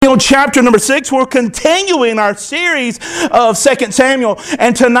Samuel chapter number 6. We're continuing our series of 2 Samuel,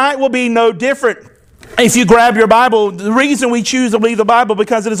 and tonight will be no different. If you grab your Bible, the reason we choose to read the Bible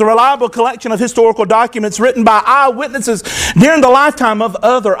because it is a reliable collection of historical documents written by eyewitnesses during the lifetime of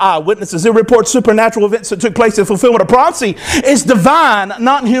other eyewitnesses. It reports supernatural events that took place in fulfillment of prophecy. It's divine,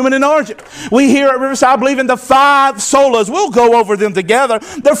 not human in origin. We here at Riverside believe in the 5 solas. We'll go over them together.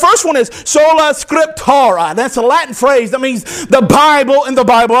 The first one is sola scriptura. That's a Latin phrase that means the Bible and the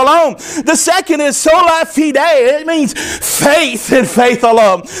Bible alone. The second is sola fide. It means faith and faith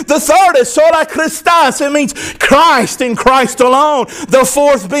alone. The third is sola Christus. It means Christ and Christ alone. The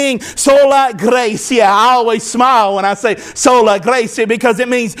fourth being sola gratia. I always smile when I say sola gratia because it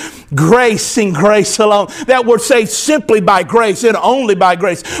means grace and grace alone. That word saved simply by grace and only by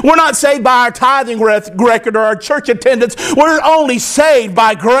grace. We're not saved by our tithing record or our church attendance. We're only saved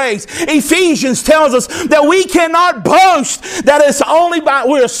by grace. Ephesians tells us that we cannot boast, that it's only by,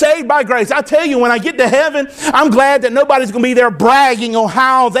 we're saved by grace. I tell you, when I get to heaven, I'm glad that nobody's going to be there bragging on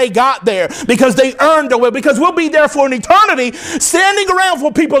how they got there because they earned it, because we'll be there for an eternity standing around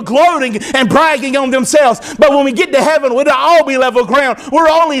for people gloating and bragging on themselves. But when we get to heaven, we'll all be level ground. We're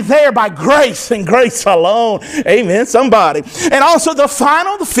only there by grace and grace alone. Amen, somebody. And also the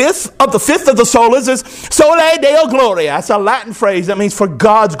fifth of the solas is Soli Deo Gloria. That's a Latin phrase that means for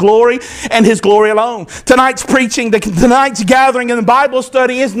God's glory and His glory alone. Tonight's preaching, tonight's gathering and the Bible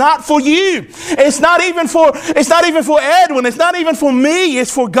study is not for you. It's not even for Edwin. It's not even for me.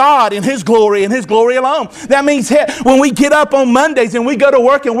 It's for God and His glory and His glory alone. That means when we get up on Mondays and we go to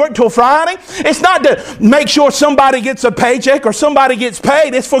work and work till Friday, it's not to make sure somebody gets a paycheck or somebody gets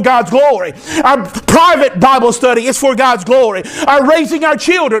paid. It's for God's glory. Our private Bible study is for God's glory. Our raising our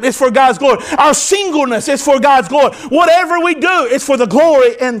children is for God's glory. Our singleness is for God's glory. Whatever we do is for the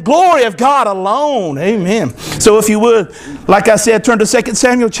glory and glory of God alone. Amen. So if you would, like I said, turn to 2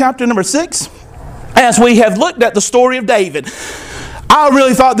 Samuel chapter number 6 as we have looked at the story of David. I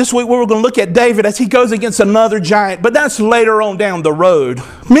really thought this week we were going to look at David as he goes against another giant, but that's later on down the road.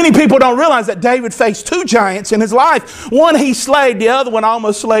 Many people don't realize that David faced 2 giants in his life. One he slayed, the other one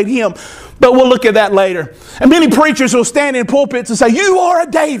almost slayed him. But we'll look at that later. And many preachers will stand in pulpits and say, you are a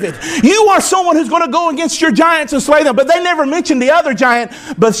David. You are someone who's going to go against your giants and slay them. But they never mention the other giant,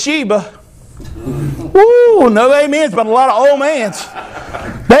 Bathsheba. Ooh, no amens, but a lot of old mans.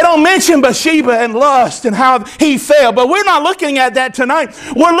 They don't mention Bathsheba and lust and how he fell. But we're not looking at that tonight.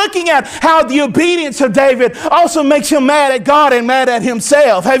 We're looking at how the obedience of David also makes him mad at God and mad at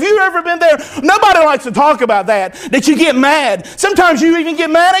himself. Have you ever been there? Nobody likes to talk about that you get mad. Sometimes you even get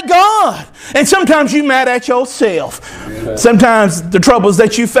mad at God. And sometimes you're mad at yourself. Sometimes the troubles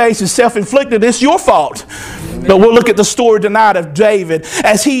that you face is self-inflicted. It's your fault. But we'll look at the story tonight of David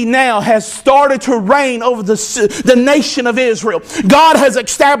as he now has started to reign over the nation of Israel. God has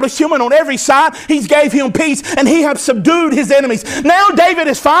established him, and on every side He's gave him peace, and He has subdued his enemies. Now David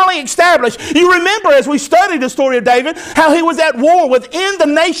is finally established. You remember as we studied the story of David how he was at war within the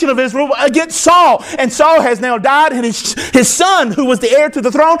nation of Israel against Saul. And Saul has now died, and his son, who was the heir to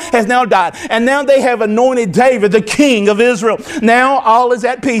the throne, has now died. And now they have anointed David the king of Israel. Now all is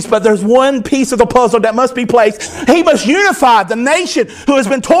at peace, but there's one piece of the puzzle that must be placed. He must unify the nation who has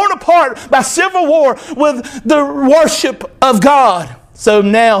been torn apart by civil war with the worship of God. So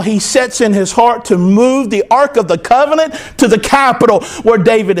now he sets in his heart to move the Ark of the Covenant to the capital where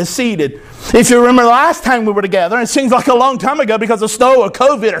David is seated. If you remember the last time we were together, it seems like a long time ago because of snow or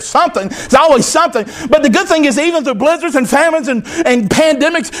COVID or something. It's always something. But the good thing is even through blizzards and famines and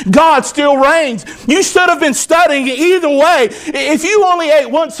pandemics, God still reigns. You should have been studying either way. If you only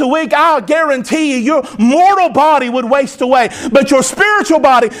ate once a week, I'll guarantee you your mortal body would waste away. But your spiritual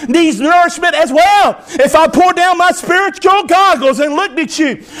body needs nourishment as well. If I pour down my spiritual goggles and looked at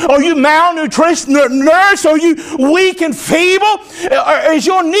you, are you malnourished? Are you weak and feeble? Or is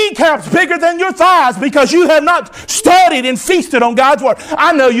your kneecaps bigger than your thighs because you have not studied and feasted on God's Word?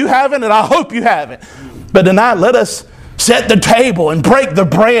 I know you haven't, and I hope you haven't. But tonight, let us set the table and break the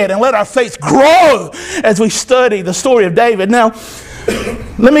bread and let our faith grow as we study the story of David. Now,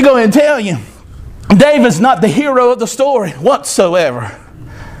 let me go ahead and tell you, David's not the hero of the story whatsoever.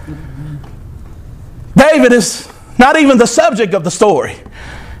 David is not even the subject of the story.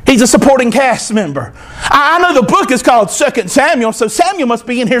 He's a supporting cast member. I know the book is called 2 Samuel, so Samuel must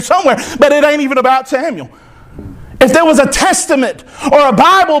be in here somewhere, but it ain't even about Samuel. If there was a testament or a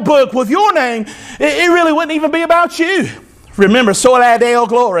Bible book with your name, it really wouldn't even be about you. Remember, Sola Deo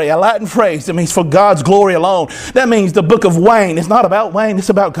Gloria, a Latin phrase that means for God's glory alone. That means the book of Wayne is not about Wayne, it's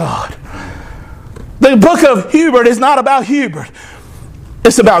about God. The book of Hubert is not about Hubert.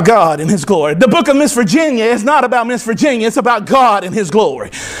 It's about God and His glory. The book of Miss Virginia is not about Miss Virginia. It's about God and His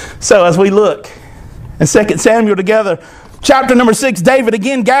glory. So as we look in 2 Samuel together, chapter number 6, David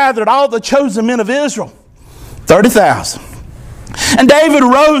again gathered all the chosen men of Israel, 30,000. And David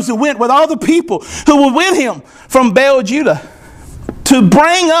rose and went with all the people who were with him from Baal Judah to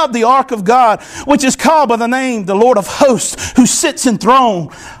bring up the ark of God, which is called by the name the Lord of hosts, who sits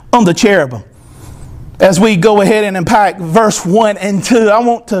enthroned on the cherubim. As we go ahead and unpack verse 1 and 2, I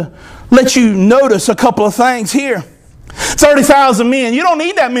want to let you notice a couple of things here. 30,000 men. You don't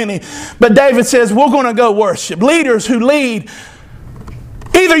need that many. But David says, we're going to go worship. Leaders who lead,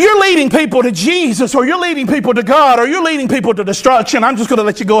 either you're leading people to Jesus, or you're leading people to God, or you're leading people to destruction. I'm just going to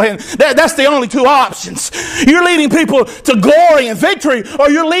let you go ahead. That's the only two options. You're leading people to glory and victory, or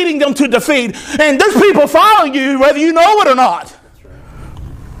you're leading them to defeat. And there's people following you whether you know it or not.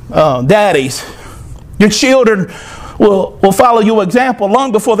 Daddies, your children will follow your example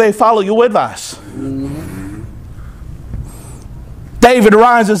long before they follow your advice. David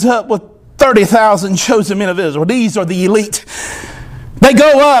rises up with 30,000 chosen men of Israel. These are the elite. They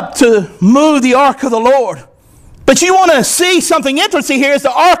go up to move the ark of the Lord. But you want to see something interesting here. It's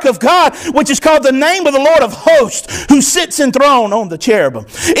the ark of God, which is called the name of the Lord of hosts, who sits enthroned on the cherubim.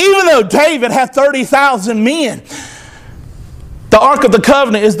 Even though David had 30,000 men, the ark of the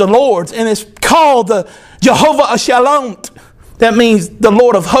covenant is the Lord's, and it's called the Jehovah Shalom. That means the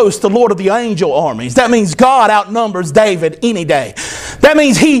Lord of hosts, the Lord of the angel armies. That means God outnumbers David any day. That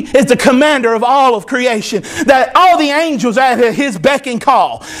means He is the commander of all of creation. That all the angels are at His beck and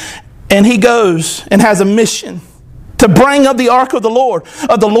call. And He goes and has a mission to bring up the ark of the Lord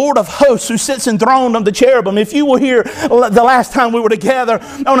of hosts, who sits enthroned on the cherubim. If you were here the last time we were together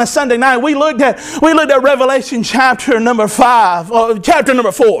on a Sunday night, we looked at Revelation chapter number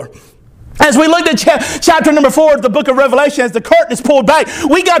 4. As we looked at chapter number 4 of the book of Revelation, as the curtain is pulled back,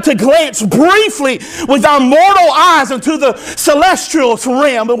 we got to glance briefly with our mortal eyes into the celestial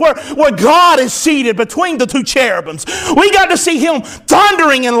realm, where God is seated between the two cherubims. We got to see Him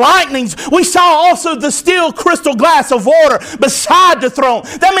thundering and lightnings. We saw also the still crystal glass of water beside the throne.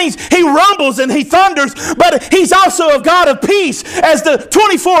 That means He rumbles and He thunders, but He's also a God of peace. As the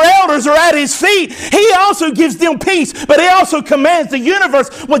 24 elders are at His feet, He also gives them peace, but He also commands the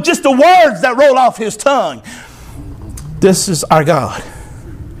universe with just the words that roll off His tongue. This is our God.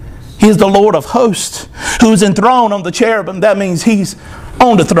 He is the Lord of hosts, who's enthroned on the cherubim. That means He's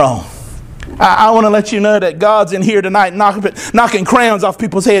on the throne. I want to let you know that God's in here tonight knocking crowns off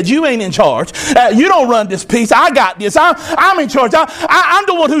people's heads. You ain't in charge. You don't run this piece. I got this. I'm in charge. I'm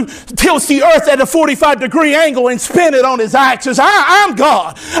the one who tilts the earth at a 45-degree angle and spin it on His axis. I'm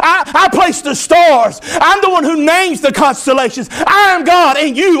God. I place the stars. I'm the one who names the constellations. I am God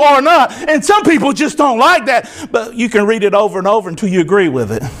and you are not. And some people just don't like that. But you can read it over and over until you agree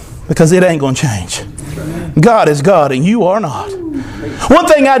with it, because it ain't going to change. God is God and you are not. One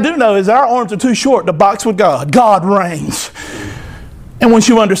thing I do know is our arms are too short to box with God. God reigns. And once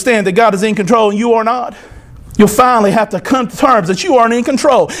you understand that God is in control and you are not, you'll finally have to come to terms that you aren't in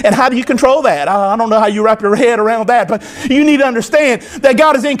control. And how do you control that? I don't know how you wrap your head around that, but you need to understand that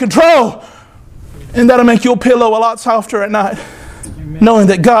God is in control. And that'll make your pillow a lot softer at night, knowing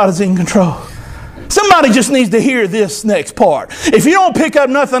that God is in control. Somebody just needs to hear this next part. If you don't pick up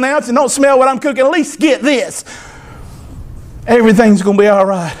nothing else and don't smell what I'm cooking, at least get this. Everything's going to be all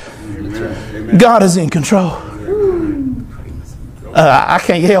right. Amen. God is in control. I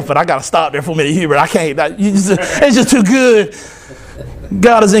can't help it. I got to stop there for a minute, Hubert. I can't. It's just too good.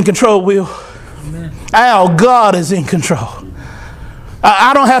 God is in control, Will. Amen. Al, God is in control.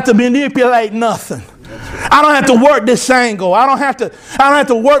 I don't have to manipulate nothing. I don't have to work this angle. I don't have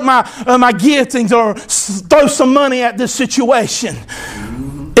to work my giftings or throw some money at this situation.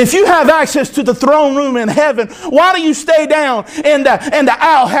 If you have access to the throne room in heaven, why do you stay down in the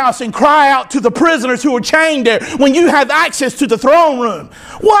outhouse and cry out to the prisoners who are chained there when you have access to the throne room?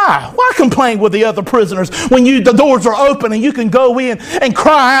 Why? Why complain with the other prisoners when the doors are open and you can go in and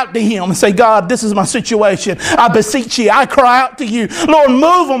cry out to Him and say, God, this is my situation. I beseech you. I cry out to you. Lord,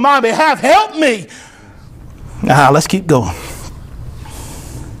 move on my behalf. Help me. Let's keep going.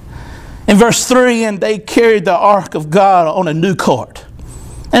 In verse 3, and they carried the ark of God on a new cart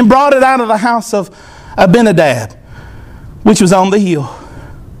and brought it out of the house of Abinadab, which was on the hill.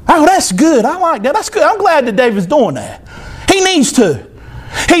 Oh, that's good. I like that. That's good. I'm glad that David's doing that. He needs to.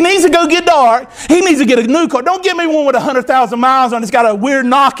 He needs to go get the ark. He needs to get a new cart. Don't give me one with 100,000 miles on it. It's got a weird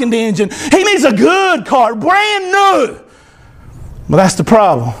knock in the engine. He needs a good cart, brand new. Well, that's the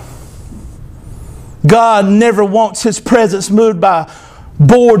problem. God never wants His presence moved by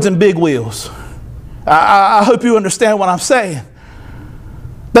boards and big wheels. I hope you understand what I'm saying.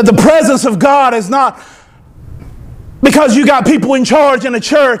 That the presence of God is not because you got people in charge in a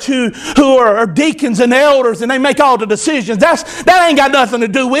church who are deacons and elders and they make all the decisions. That ain't got nothing to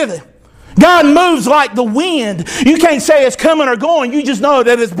do with it. God moves like the wind. You can't say it's coming or going. You just know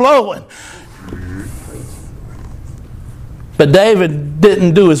that it's blowing. But David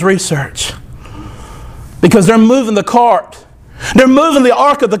didn't do his research. Because they're moving the cart. They're moving the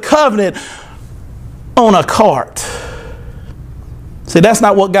Ark of the Covenant on a cart. See, that's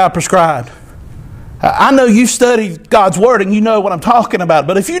not what God prescribed. I know you studied God's Word and you know what I'm talking about.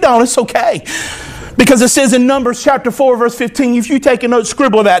 But if you don't, it's okay. Because it says in Numbers chapter 4 verse 15, if you take a note,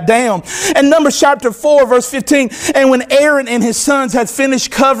 scribble that down. And Numbers chapter 4 verse 15, and when Aaron and his sons had finished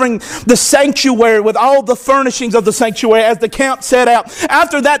covering the sanctuary with all the furnishings of the sanctuary as the camp set out,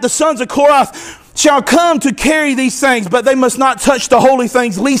 after that the sons of Korath shall come to carry these things, but they must not touch the holy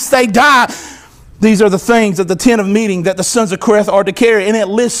things, lest they die. These are the things of the tent of meeting that the sons of Korath are to carry. And it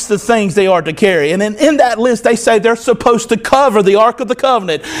lists the things they are to carry. And in that list, they say they're supposed to cover the Ark of the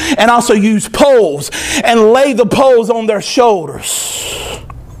Covenant and also use poles and lay the poles on their shoulders.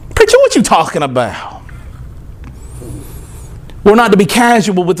 Preacher, what you talking about? We're not to be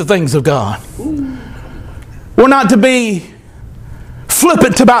casual with the things of God. We're not to be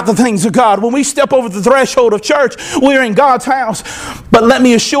flippant about the things of God. When we step over the threshold of church, we're in God's house. But let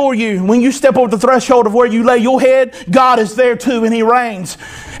me assure you, when you step over the threshold of where you lay your head, God is there too, and He reigns.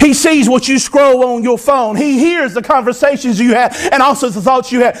 He sees what you scroll on your phone. He hears the conversations you have and also the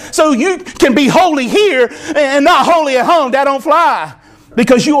thoughts you have. So you can be holy here and not holy at home. That don't fly.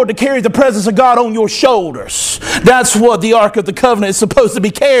 Because you are to carry the presence of God on your shoulders. That's what the Ark of the Covenant is supposed to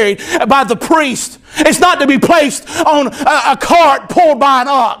be carried by the priest. It's not to be placed on a cart pulled by an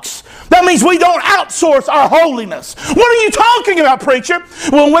ox. That means we don't outsource our holiness. What are you talking about, preacher?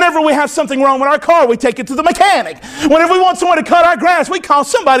 Well, whenever we have something wrong with our car, we take it to the mechanic. Whenever we want someone to cut our grass, we call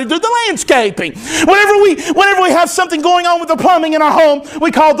somebody to do the landscaping. Whenever we have something going on with the plumbing in our home,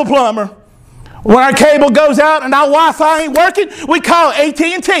 we call the plumber. When our cable goes out and our Wi-Fi ain't working, we call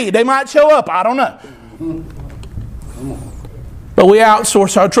AT&T. They might show up. I don't know. But we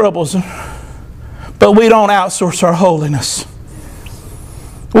outsource our troubles. But we don't outsource our holiness.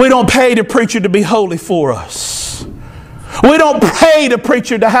 We don't pay the preacher to be holy for us. We don't pay the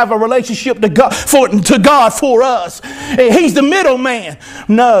preacher to have a relationship to God for us. He's the middleman.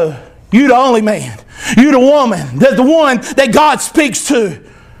 No, you're the only man. You're the woman. That's the one that God speaks to.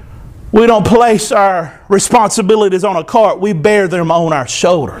 We don't place our responsibilities on a cart. We bear them on our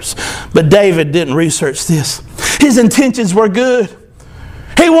shoulders. But David didn't research this. His intentions were good.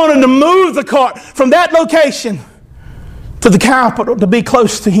 He wanted to move the cart from that location to the capital to be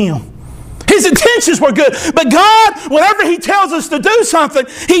close to Him. His intentions were good. But God, whenever He tells us to do something,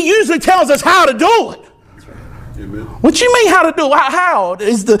 He usually tells us how to do it. Amen. What you mean how to do it? How?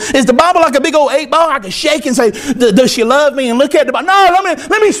 Is the Bible like a big old 8-ball I can shake and say, does she love me? And look at the Bible. No,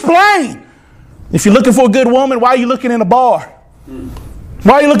 let me explain. If you're looking for a good woman, why are you looking in a bar?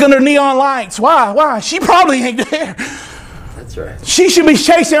 Why are you looking under neon lights? Why? She probably ain't there. That's right. She should be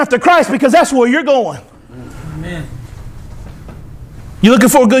chasing after Christ because that's where you're going. Amen. You looking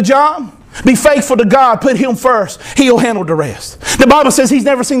for a good job? Be faithful to God. Put Him first. He'll handle the rest. The Bible says He's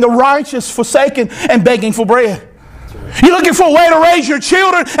never seen the righteous forsaken and begging for bread. Right. You're looking for a way to raise your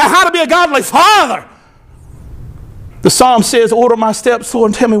children and how to be a godly father. The Psalm says, order my steps, Lord,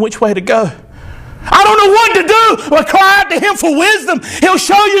 and tell me which way to go. I don't know what to do, but cry out to Him for wisdom. He'll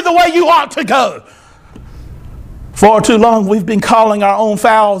show you the way you ought to go. Far too long we've been calling our own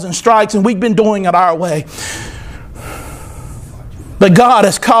fouls and strikes, and we've been doing it our way. But God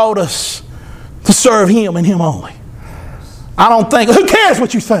has called us to serve Him and Him only. I don't think, who cares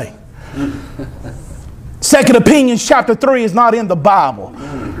what you think? Second Opinions chapter 3 is not in the Bible.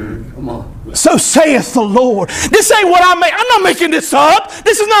 Come on. So saith the Lord. This ain't what I make. I'm not making this up.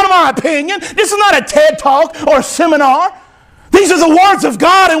 This is not my opinion. This is not a TED Talk or a seminar. These are the words of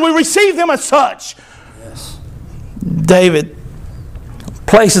God and we receive them as such. Yes. David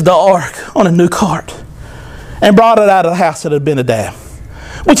places the ark on a new cart and brought it out of the house of Abinadab,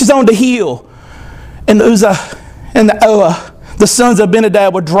 which is on the hill. And Uzzah and the sons of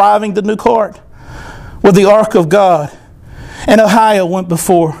Abinadab were driving the new cart with the ark of God. And Ahiah went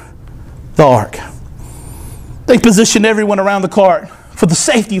before the ark. They positioned everyone around the cart for the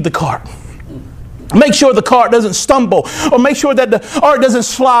safety of the cart. Make sure the cart doesn't stumble or make sure that the ark doesn't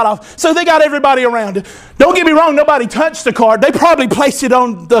slide off. So they got everybody around it. Don't get me wrong, nobody touched the cart. They probably placed it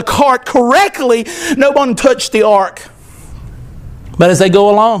on the cart correctly. No one touched the ark. But as they go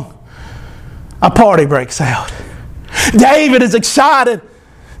along, a party breaks out. David is excited.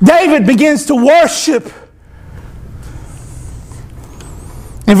 David begins to worship.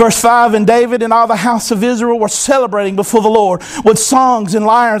 In verse 5, and David and all the house of Israel were celebrating before the Lord with songs and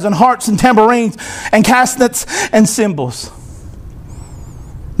lyres and harps and tambourines and castanets and cymbals.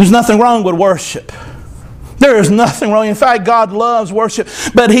 There's nothing wrong with worship. There is nothing wrong. In fact, God loves worship,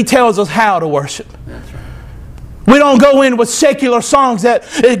 but He tells us how to worship. That's right. We don't go in with secular songs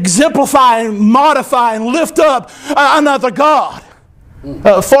that exemplify and modify and lift up another God.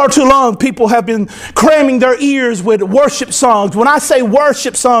 Far too long, people have been cramming their ears with worship songs. When I say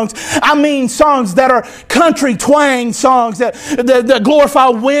worship songs, I mean songs that are country twang songs that glorify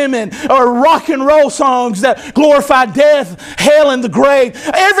women, or rock and roll songs that glorify death, hell, and the grave.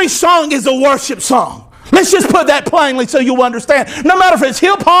 Every song is a worship song. Let's just put that plainly so you'll understand. No matter if it's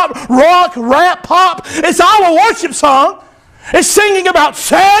hip-hop, rock, rap, pop, it's all a worship song. It's singing about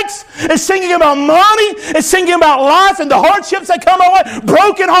sex. It's singing about money. It's singing about life and the hardships that come our way.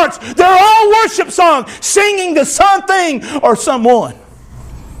 Broken hearts. They're all worship songs singing to something or someone.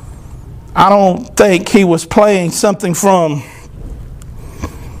 I don't think he was playing something from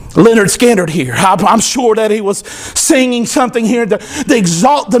Leonard Skinner here. I'm sure that he was singing something here to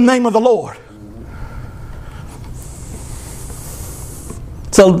exalt the name of the Lord.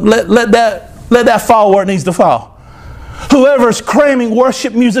 So let that fall where it needs to fall. Whoever's cramming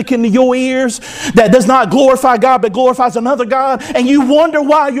worship music into your ears that does not glorify God but glorifies another God, and you wonder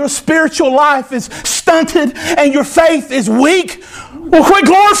why your spiritual life is stunted and your faith is weak, well, quit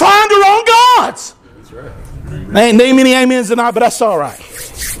glorifying the wrong gods. That's right. Ain't many amens tonight, but that's all right.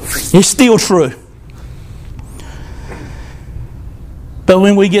 It's still true. But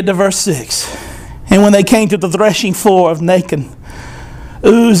when we get to verse 6, and when they came to the threshing floor of Nacon,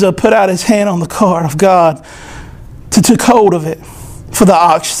 Uzzah put out his hand on the cart of God to take hold of it, for the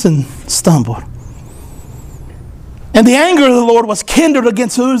oxen stumbled. And the anger of the Lord was kindled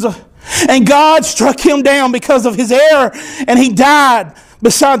against Uzzah, and God struck him down because of his error, and he died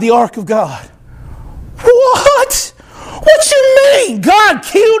beside the ark of God. What? What you mean? God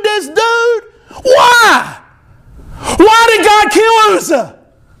killed this dude? Why? Why did God kill Uzzah?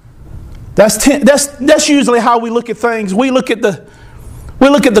 That's usually how we look at things. We look at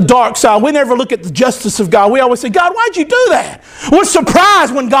the dark side. We never look at the justice of God. We always say, God, why'd you do that? We're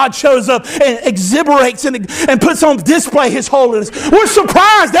surprised when God shows up and exhiberates and puts on display His holiness. We're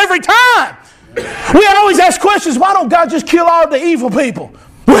surprised every time. We always ask questions, why don't God just kill all the evil people?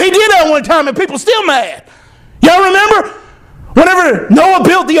 Well, He did that one time and people still mad. Y'all remember? Whenever Noah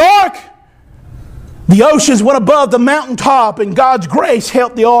built the ark, the oceans went above the mountaintop and God's grace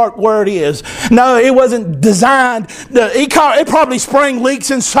helped the ark where it is. No, it wasn't designed. It probably sprang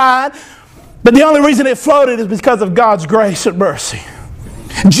leaks inside. But the only reason it floated is because of God's grace and mercy.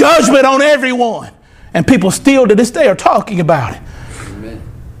 Judgment on everyone. And people still to this day are talking about it. Amen.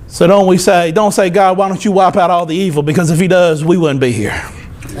 So don't say, God, why don't you wipe out all the evil? Because if He does, we wouldn't be here.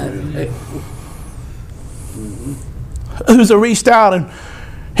 Uzzah reached out and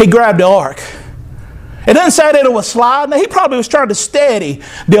he grabbed the ark. It doesn't say that it was sliding. He probably was trying to steady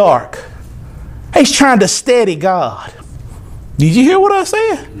the ark. He's trying to steady God. Did you hear what I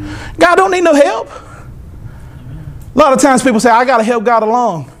said? God don't need no help. A lot of times people say, I got to help God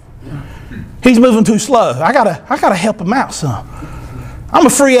along. He's moving too slow. I gotta help Him out some. I'm a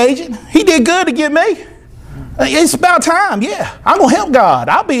free agent. He did good to get me. It's about time. Yeah, I'm going to help God.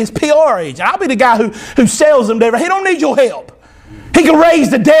 I'll be His PR agent. I'll be the guy who sells Him to everybody. He don't need your help. He can raise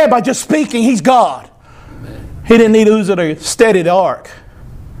the dead by just speaking. He's God. He didn't need Uzzah to steady the ark.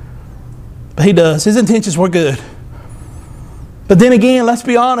 But he does. His intentions were good. But then again, let's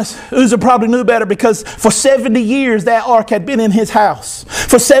be honest, Uzzah probably knew better, because for 70 years that ark had been in his house.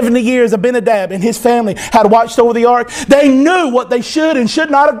 For 70 years Abinadab and his family had watched over the ark. They knew what they should and should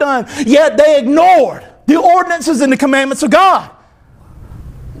not have done, yet they ignored the ordinances and the commandments of God.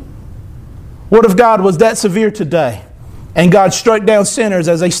 What if God was that severe today and God struck down sinners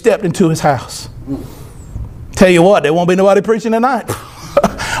as they stepped into His house? Tell you what, there won't be nobody preaching tonight.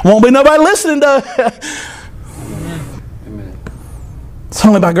 Won't be nobody listening to. Amen. It's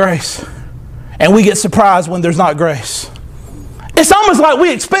only by grace. And we get surprised when there's not grace. It's almost like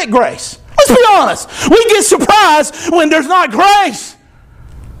we expect grace. Let's be honest. We get surprised when there's not grace.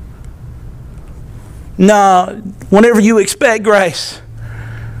 No, whenever you expect grace,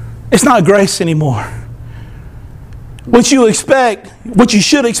 it's not grace anymore. What you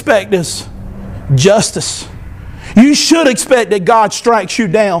should expect is justice. You should expect that God strikes you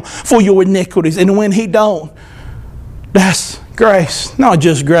down for your iniquities. And when He don't, that's grace. Not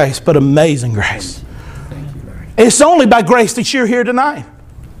just grace, but amazing grace. It's only by grace that you're here tonight.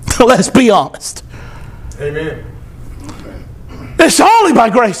 Let's be honest. Amen. It's only by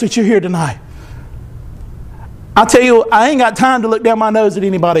grace that you're here tonight. I tell you, I ain't got time to look down my nose at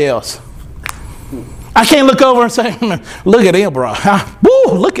anybody else. I can't look over and say, look at them, bro.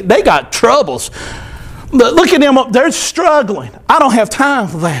 Woo, look at, they got troubles. Look at them, they're struggling. I don't have time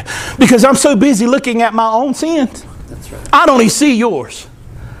for that because I'm so busy looking at my own sins. That's right. I don't even see yours.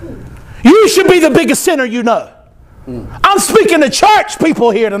 You should be the biggest sinner you know. I'm speaking to church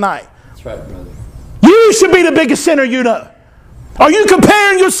people here tonight. That's right, brother. You should be the biggest sinner you know. Are you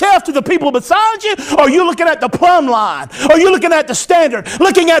comparing yourself to the people beside you? Or are you looking at the plumb line? Or are you looking at the standard,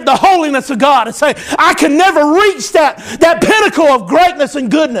 looking at the holiness of God and saying, I can never reach that pinnacle of greatness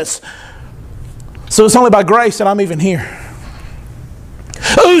and goodness. So it's only by grace that I'm even here.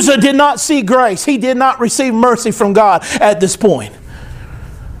 Uzzah did not see grace. He did not receive mercy from God at this point.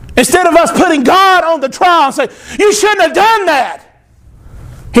 Instead of us putting God on the trial and saying, you shouldn't have done that.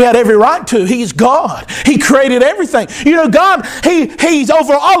 He had every right to. He's God. He created everything. You know, God, He's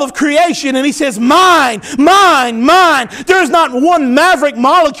over all of creation, and He says, mine, mine, mine. There's not one maverick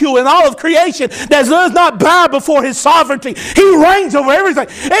molecule in all of creation that does not bow before His sovereignty. He reigns over everything.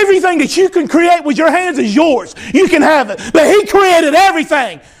 Everything that you can create with your hands is yours. You can have it. But He created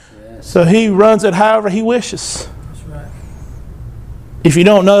everything. Yes. So He runs it however He wishes. That's right. If you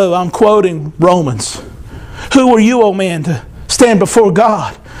don't know, I'm quoting Romans. Who are you, O man, to stand before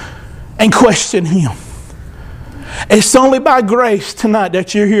God and question Him? It's only by grace tonight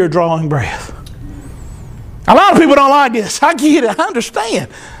that you're here drawing breath. A lot of people don't like this. I get it. I understand.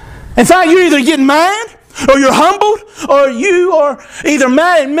 In fact, you're either getting mad or you're humbled, or you are either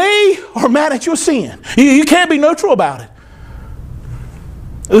mad at me or mad at your sin. You can't be neutral about it.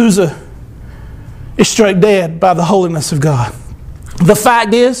 Uzzah is struck dead by the holiness of God. The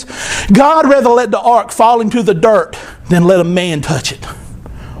fact is, God rather let the ark fall into the dirt than let a man touch it.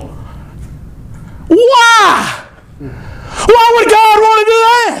 Why? Why would God want to do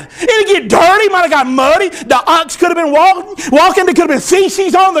that? It'd get dirty, might have got muddy. The ox could have been walking. There could have been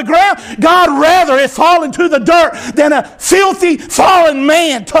feces on the ground. God rather it fall into the dirt than a filthy, fallen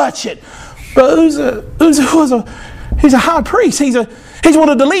man touch it. But Uzzah he's a high priest. He's one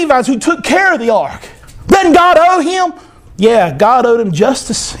of the Levites who took care of the ark. Doesn't God owe him? Yeah, God owed him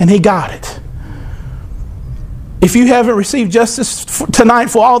justice, and he got it. If you haven't received justice tonight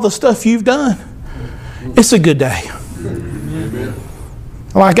for all the stuff you've done, it's a good day.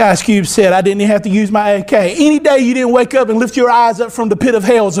 Like Ice Cube said, I didn't even have to use my AK. Any day you didn't wake up and lift your eyes up from the pit of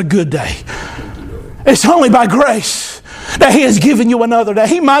hell is a good day. It's only by grace that He has given you another day.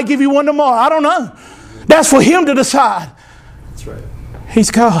 He might give you one tomorrow. I don't know. That's for Him to decide. That's right.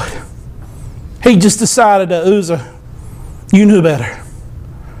 He's God. He just decided that Uzzah, you knew better.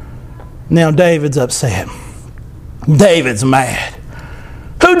 Now David's upset. David's mad.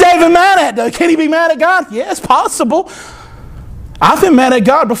 Who David mad at though? Can he be mad at God? Yeah, it's possible. I've been mad at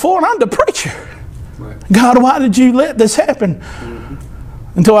God before, and I'm the preacher. Right. God, why did you let this happen?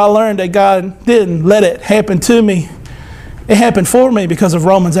 Mm-hmm. Until I learned that God didn't let it happen to me. It happened for me because of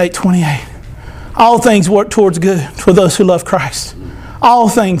Romans 8:28. All things work towards good for those who love Christ. All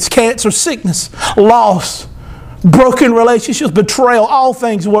things, cancer, sickness, loss, broken relationships, betrayal, all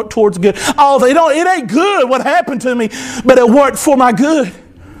things work towards good. It ain't good what happened to me, but it worked for my good.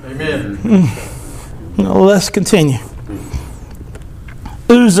 Amen. Well, let's continue.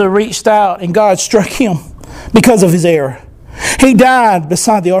 Uzzah reached out and God struck him because of his error. He died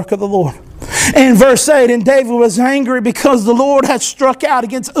beside the ark of the Lord. In verse 8, and David was angry because the Lord had struck out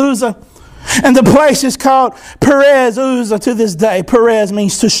against Uzzah. And the place is called Perez Uzzah to this day. Perez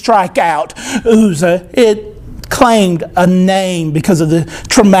means to strike out. Uzzah, it claimed a name because of the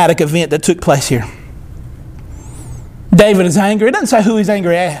traumatic event that took place here. David is angry. It doesn't say who he's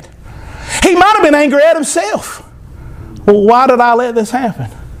angry at. He might have been angry at himself. Well, why did I let this happen?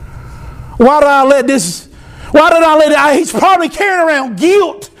 He's probably carrying around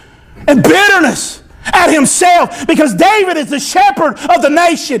guilt and bitterness at himself because David is the shepherd of the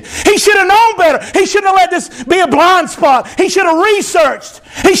nation. He should have known better. He shouldn't have let this be a blind spot. He should have researched.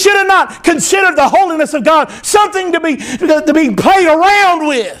 He should have not considered the holiness of God something to be played around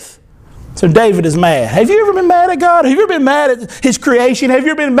with. So David is mad. Have you ever been mad at God? Have you ever been mad at His creation? Have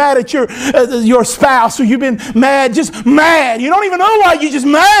you ever been mad at your spouse? Or you've been mad, just mad? You don't even know why, you're just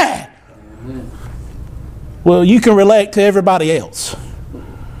mad. Well, you can relate to everybody else.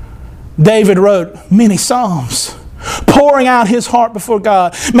 David wrote many psalms, pouring out his heart before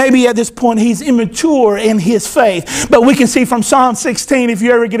God. Maybe at this point he's immature in his faith, but we can see from Psalm 16, if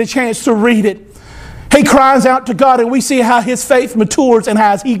you ever get a chance to read it, He cries out to God, and we see how his faith matures and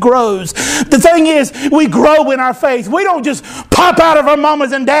as he grows. The thing is, we grow in our faith. We don't just pop out of our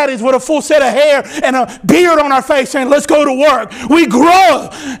mamas and daddies with a full set of hair and a beard on our face saying, let's go to work. We grow.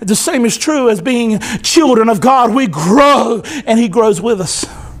 The same is true as being children of God. We grow, and he grows with us.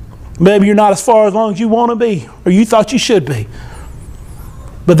 Maybe you're not as far along as you want to be, or you thought you should be.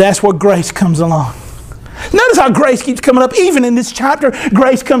 But that's where grace comes along. Notice how grace keeps coming up. Even in this chapter,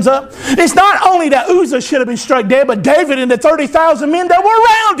 grace comes up. It's not only that Uzzah should have been struck dead, but David and the 30,000 men that were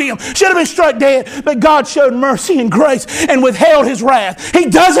around him should have been struck dead. But God showed mercy and grace and withheld his wrath. He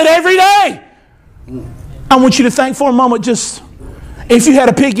does it every day. I want you to think for a moment, just if you had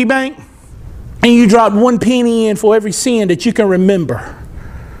a piggy bank and you dropped 1 penny in for every sin that you can remember,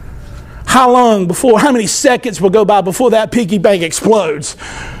 how many seconds will go by before that piggy bank explodes?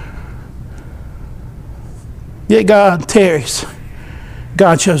 Yet God tarries.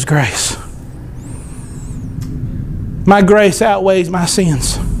 God shows grace. My grace outweighs my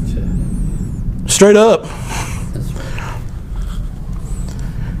sins. Straight up.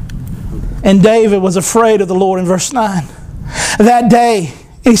 And David was afraid of the Lord in verse 9. That day,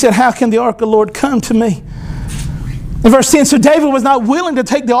 he said, how can the ark of the Lord come to me? In verse 10, so David was not willing to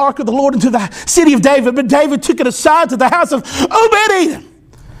take the ark of the Lord into the city of David, but David took it aside to the house of Obed-Edom,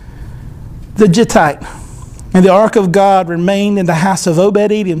 the Gittite. And the ark of God remained in the house of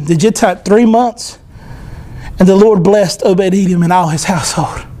Obed-Edom, the Gittite, 3 months. And the Lord blessed Obed-Edom and all his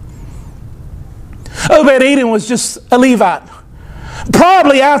household. Obed-Edom was just a Levite.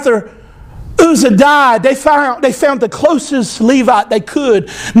 Probably after Uzzah died, they found the closest Levite they could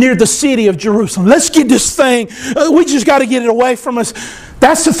near the city of Jerusalem. Let's get this thing. We just got to get it away from us.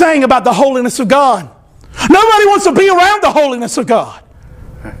 That's the thing about the holiness of God. Nobody wants to be around the holiness of God.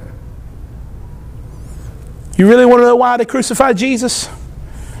 You really want to know why they crucified Jesus?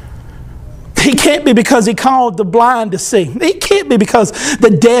 It can't be because he called the blind to see. It can't be because the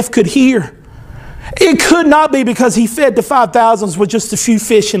deaf could hear. It could not be because he fed the 5,000s with just a few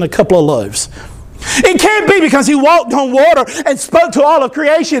fish and a couple of loaves. It can't be because he walked on water and spoke to all of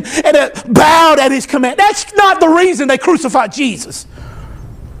creation and it bowed at his command. That's not the reason they crucified Jesus.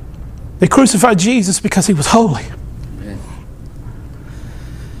 They crucified Jesus because he was holy. Amen.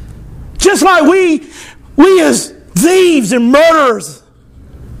 Just like we as thieves and murderers,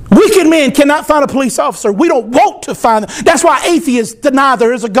 wicked men cannot find a police officer. We don't want to find them. That's why atheists deny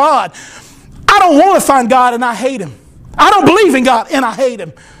there is a God. I don't want to find God and I hate him. I don't believe in God and I hate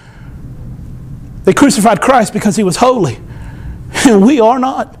him. They crucified Christ because he was holy. And we are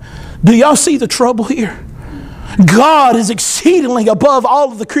not. Do y'all see the trouble here? God is exceedingly above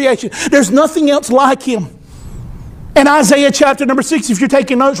all of the creation. There's nothing else like him. In Isaiah chapter number 6, if you're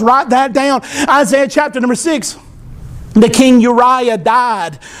taking notes, write that down. Isaiah chapter number 6, the King Uriah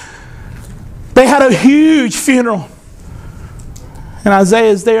died. They had a huge funeral. And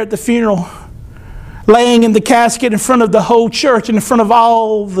Isaiah is there at the funeral, laying in the casket in front of the whole church and in front of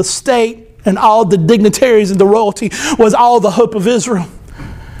all the state and all the dignitaries and the royalty was all the hope of Israel.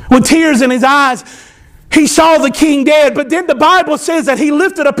 With tears in his eyes, he saw the king dead, but then the Bible says that he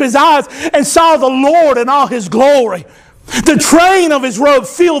lifted up his eyes and saw the Lord in all his glory. The train of his robe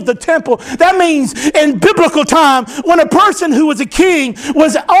filled the temple. That means in biblical time, when a person who was a king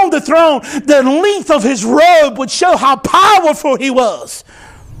was on the throne, the length of his robe would show how powerful he was.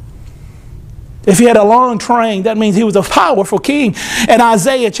 If he had a long train, that means he was a powerful king. And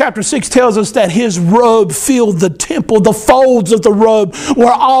Isaiah chapter 6 tells us that his robe filled the temple. The folds of the robe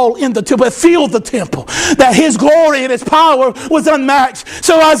were all in the temple. It filled the temple. That his glory and his power was unmatched.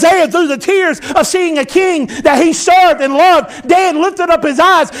 So Isaiah, through the tears of seeing a king that he served and loved, dead, lifted up his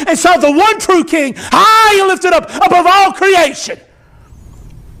eyes and saw the one true king, high and lifted up above all creation.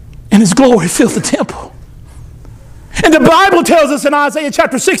 And his glory filled the temple. And the Bible tells us in Isaiah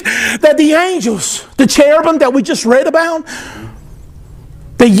chapter 6 that the angels, the cherubim that we just read about,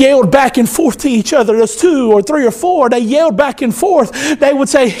 they yelled back and forth to each other. There's 2 or 3 or 4. They yelled back and forth. They would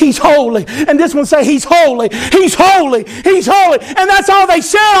say, he's holy. And this one would say, he's holy. He's holy. He's holy. And that's all they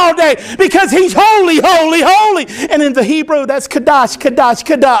said all day, because he's holy, holy, holy. And in the Hebrew, that's Kadash, Kadash,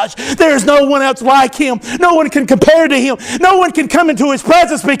 Kadash. There's no one else like him. No one can compare to him. No one can come into his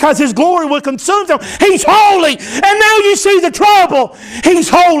presence because his glory will consume them. He's holy. And now you see the trouble. He's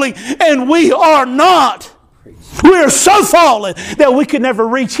holy and we are not. We are so fallen that we could never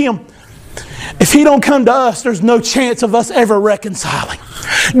reach him. If he don't come to us, there's no chance of us ever reconciling.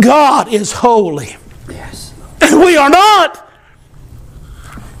 God is holy. Yes. And we are not.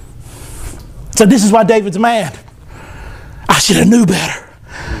 So this is why David's mad. I should have knew better.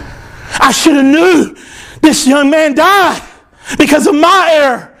 I should have knew this young man died because of my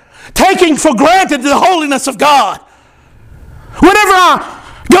error. taking for granted the holiness of God. Whenever I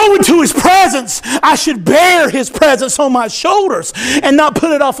go into His presence, I should bear His presence on my shoulders and not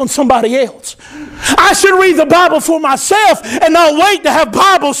put it off on somebody else. I should read the Bible for myself and not wait to have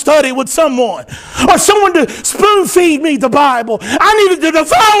Bible study with someone or someone to spoon feed me the Bible. I needed to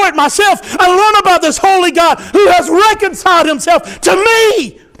devour it myself and learn about this holy God who has reconciled Himself to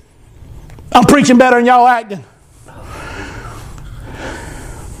me. I'm preaching better than y'all acting.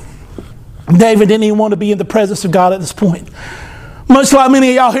 David didn't even want to be in the presence of God at this point. Much like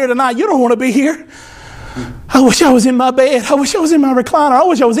many of y'all here tonight, you don't want to be here. I wish I was in my bed. I wish I was in my recliner. I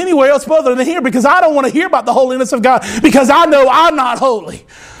wish I was anywhere else other than here, because I don't want to hear about the holiness of God, because I know I'm not holy.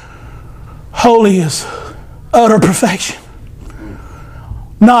 Holy is utter perfection.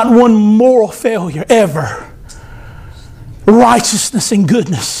 Not one moral failure ever. Righteousness and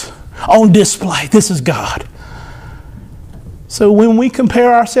goodness on display. This is God. So when we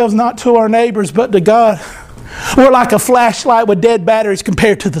compare ourselves not to our neighbors but to God, we're like a flashlight with dead batteries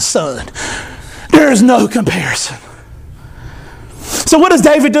compared to the sun. There is no comparison. So what does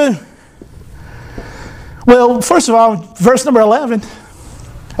David do? Well, first of all, verse number 11,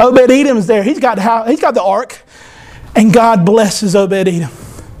 Obed-Edom is there. He's got the ark, and God blesses Obed-Edom.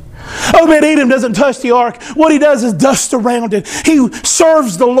 Obed-Edom doesn't touch the ark. What he does is dust around it. He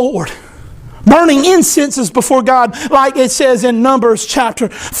serves the Lord, burning incenses before God, like it says in Numbers chapter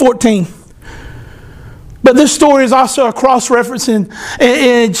 14. But this story is also a cross-reference in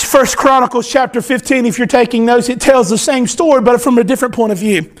 1 Chronicles chapter 15. If you're taking notes, it tells the same story, but from a different point of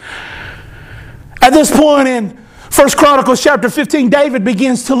view. At this point in 1 Chronicles chapter 15, David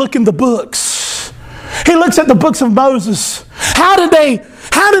begins to look in the books. He looks at the books of Moses. How did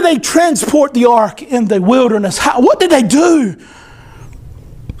they transport the ark in the wilderness? What did they do?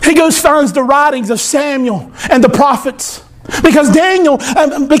 He goes finds the writings of Samuel and the prophets. Because David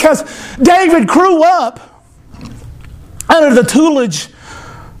grew up under the tutelage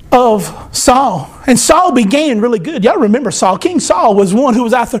of Saul. And Saul began really good. Y'all remember Saul. King Saul was one who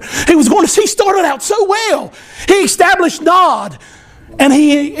was out there. He started out so well. He established Nod. And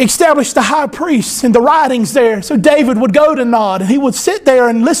he established the high priests and the writings there. So David would go to Nod and he would sit there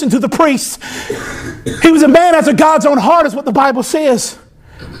and listen to the priests. He was a man after God's own heart, is what the Bible says.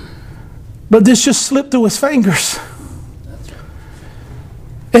 But this just slipped through his fingers.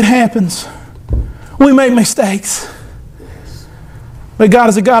 It happens. We make mistakes. But God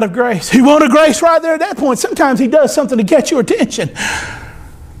is a God of grace. He wanted grace right there at that point. Sometimes He does something to get your attention.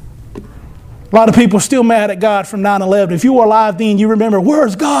 A lot of people are still mad at God from 9/11. If you were alive then, you remember,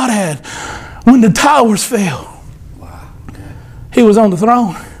 where's God at when the towers fell? Wow. He was on the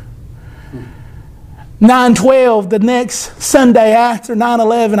throne. 9/12, the next Sunday after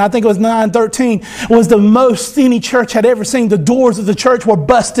 9/11, I think it was 9/13, was the most any church had ever seen. The doors of the church were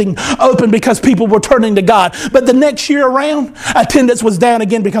busting open because people were turning to God. But the next year around, attendance was down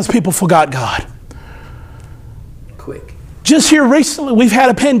again because people forgot God. Quick. Just here recently, we've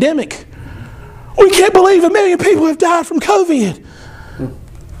had a pandemic. We can't believe 1 million people have died from COVID.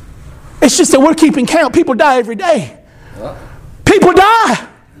 It's just that we're keeping count. People die every day. People die.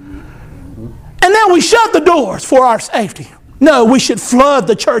 And now we shut the doors for our safety. No, we should flood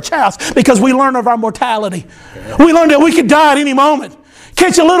the church house because we learn of our mortality. We learn that we could die at any moment.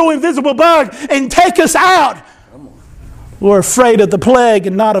 Catch a little invisible bug and take us out. We're afraid of the plague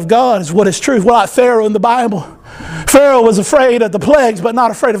and not of God is what is true. We're like Pharaoh in the Bible. Pharaoh was afraid of the plagues but not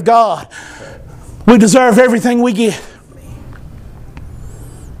afraid of God. We deserve everything we get.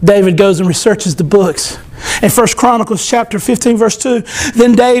 David goes and researches the books. In 1 Chronicles chapter 15 verse 2,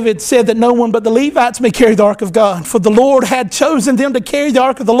 then David said that no one but the Levites may carry the ark of God, for the Lord had chosen them to carry the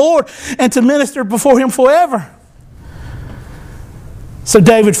ark of the Lord and to minister before Him forever. So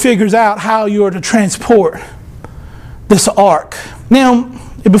David figures out how you are to transport this ark. Now,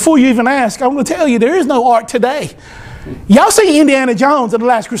 before you even ask, I'm going to tell you there is no ark today. Y'all see Indiana Jones and the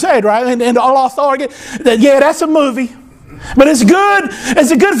Last Crusade, right? And the Lost Ark. Yeah, that's a movie. But it's good.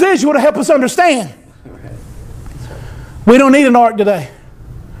 It's a good visual to help us understand. We don't need an ark today.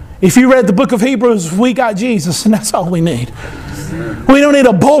 If you read the book of Hebrews, we got Jesus, and that's all we need. We don't need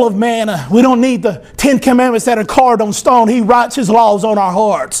a bowl of manna. We don't need the 10 Commandments that are carved on stone. He writes His laws on our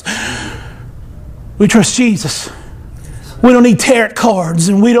hearts. We trust Jesus. We don't need tarot cards,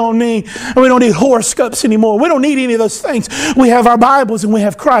 and we don't need horoscopes anymore. We don't need any of those things. We have our Bibles and we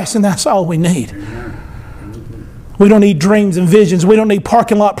have Christ, and that's all we need. We don't need dreams and visions. We don't need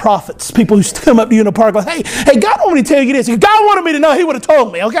parking lot prophets. People who come up to you in the park like, hey, God wanted me to tell you this. If God wanted me to know, He would have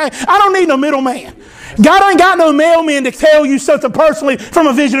told me, okay? I don't need no middleman. God ain't got no mailman to tell you something personally from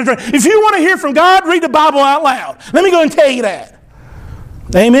a vision or dream. If you want to hear from God, read the Bible out loud. Let me go and tell you that.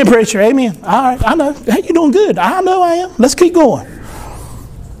 Amen, preacher. Amen. All right, I know. Hey, you're doing good. I know I am. Let's keep going.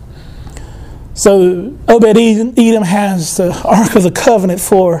 So Obed-Edom has the Ark of the Covenant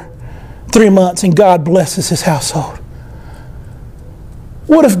for 3 months, and God blesses his household.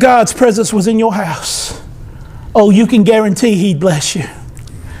 What if God's presence was in your house? Oh, you can guarantee He'd bless you.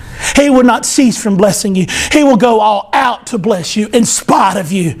 He will not cease from blessing you. He will go all out to bless you in spite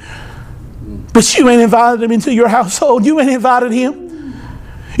of you. But you ain't invited Him into your household. You ain't invited Him.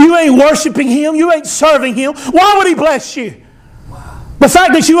 You ain't worshiping Him. You ain't serving Him. Why would He bless you? The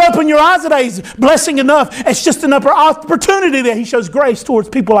fact that you open your eyes today is blessing enough. It's just an opportunity that He shows grace towards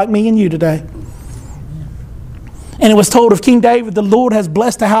people like me and you today. And it was told of King David, the Lord has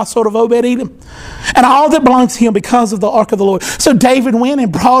blessed the household of Obed-Edom and all that belongs to him because of the ark of the Lord. So David went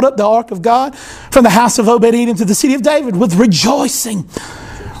and brought up the ark of God from the house of Obed-Edom to the city of David with rejoicing.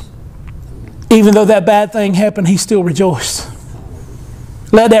 Even though that bad thing happened, he still rejoiced.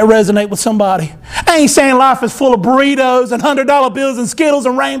 Let that resonate with somebody. I ain't saying life is full of burritos and $100 bills and Skittles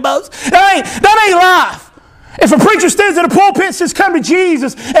and rainbows. That ain't life. If a preacher stands in a pulpit and says, come to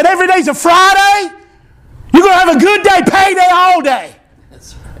Jesus, and every day's a Friday, you're going to have a good day, payday all day.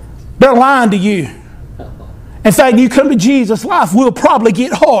 That's right. They're lying to you. In fact, you come to Jesus, life will probably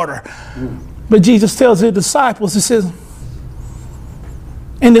get harder. But Jesus tells His disciples, He says,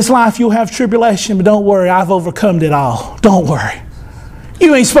 in this life you'll have tribulation, but don't worry, I've overcome it all. Don't worry.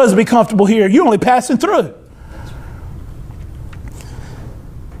 You ain't supposed to be comfortable here. You're only passing through.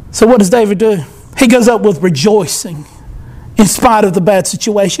 So what does David do? He goes up with rejoicing in spite of the bad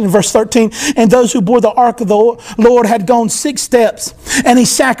situation. In verse 13, and those who bore the ark of the Lord had gone 6 steps, and he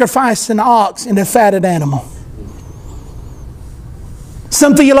sacrificed an ox and a fatted animal.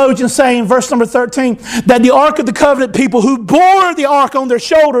 Some theologians say in verse number 13 that the Ark of the Covenant people who bore the ark on their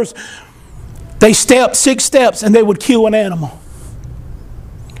shoulders, they stepped 6 steps and they would kill an animal.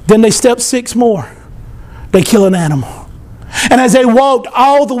 Then they stepped 6 more. They kill an animal. And as they walked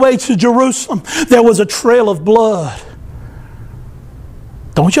all the way to Jerusalem, there was a trail of blood.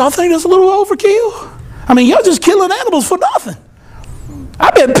 Don't y'all think that's a little overkill? I mean, y'all just killing animals for nothing.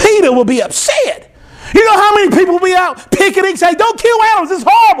 I bet Peter will be upset. You know how many people will be out picketing, say, don't kill animals, it's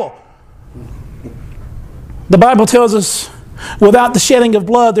horrible. The Bible tells us, without the shedding of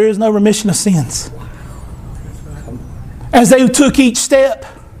blood, there is no remission of sins. As they took each step,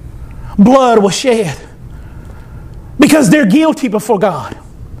 blood was shed. Because they're guilty before God.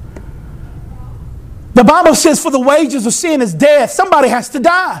 The Bible says, for the wages of sin is death. Somebody has to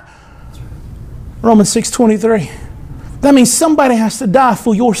die. Romans 6:23. That means somebody has to die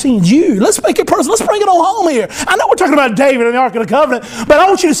for your sins. You. Let's make it personal. Let's bring it on home here. I know we're talking about David and the Ark of the Covenant, but I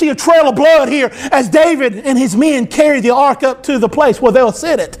want you to see a trail of blood here as David and his men carry the ark up to the place where they'll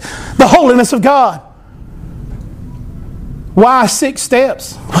sit it. The holiness of God. Why 6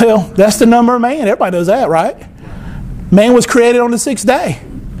 steps? Well, that's the number of man. Everybody knows that, right? Man was created on the 6th day.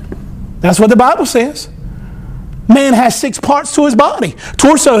 That's what the Bible says. Man has 6 parts to his body.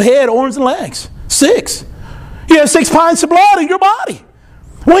 Torso, head, arms, and legs. 6. You have 6 pints of blood in your body.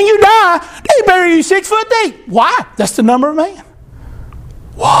 When you die, they bury you 6 foot deep. Why? That's the number of man.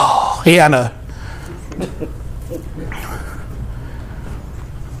 Whoa. Yeah, I know.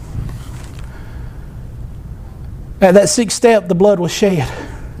 At that 6th step, the blood was shed.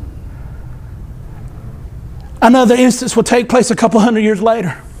 Another instance will take place a couple hundred years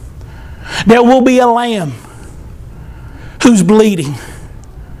later. There will be a lamb who's bleeding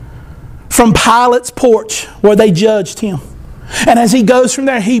from Pilate's porch where they judged him. And as he goes from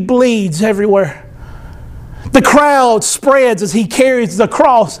there, he bleeds everywhere. The crowd spreads as he carries the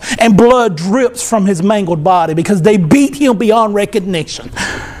cross, and blood drips from his mangled body because they beat him beyond recognition.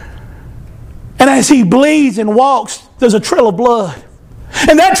 And as he bleeds and walks, there's a trail of blood.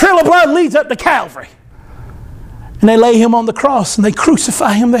 And that trail of blood leads up to Calvary. And they lay him on the cross and they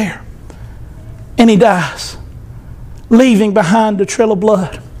crucify him there. And he dies, leaving behind the trail of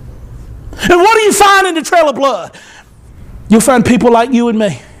blood. And what do you find in the trail of blood? You'll find people like you and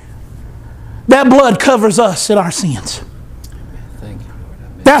me. That blood covers us in our sins. Thank you,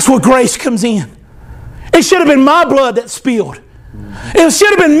 Lord. That's where grace comes in. It should have been my blood that spilled. It should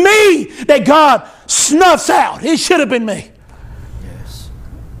have been me that God snuffs out. It should have been me. Yes.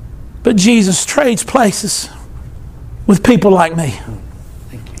 But Jesus trades places with people like me.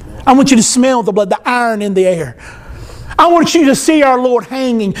 I want you to smell the blood, the iron in the air. I want you to see our Lord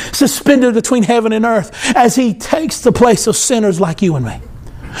hanging, suspended between heaven and earth as He takes the place of sinners like you and me.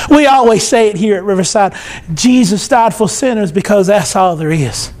 We always say it here at Riverside, Jesus died for sinners because that's all there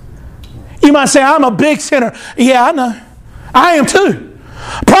is. You might say, I'm a big sinner. Yeah, I know. I am too.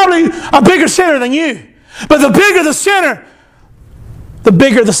 Probably a bigger sinner than you. But the bigger the sinner, the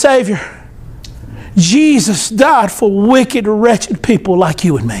bigger the Savior. Jesus died for wicked, wretched people like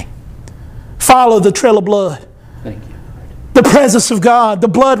you and me. Follow the trail of blood. Thank you. The presence of God. The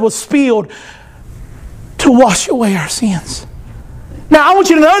blood was spilled to wash away our sins. Now, I want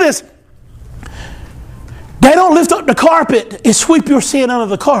you to notice, they don't lift up the carpet and sweep your sin under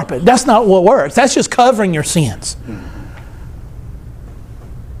the carpet. That's not what works. That's just covering your sins.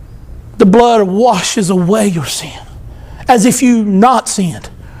 The blood washes away your sin as if you've not sinned.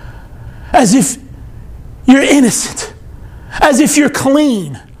 As if you're innocent. As if you're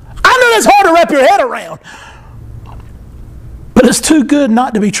clean. I know that's hard to wrap your head around. But it's too good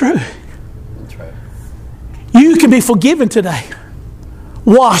not to be true. That's right. You can be forgiven today.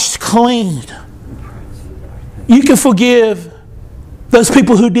 Washed clean. You can forgive those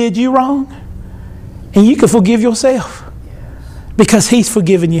people who did you wrong. And you can forgive yourself. Because He's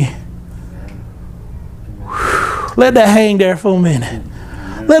forgiven you. Whew. Let that hang there for a minute.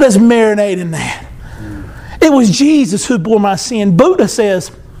 Let us marinate in that. It was Jesus who bore my sin. Buddha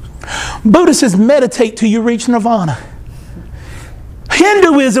says, meditate till you reach nirvana.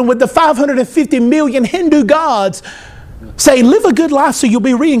 Hinduism, with the 550 million Hindu gods, say live a good life so you'll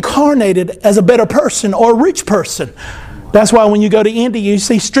be reincarnated as a better person or a rich person. That's why when you go to India, you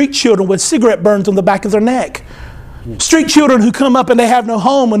see street children with cigarette burns on the back of their neck. Street children who come up and they have no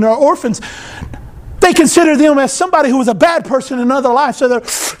home and they're orphans. They consider them as somebody who was a bad person in another life, so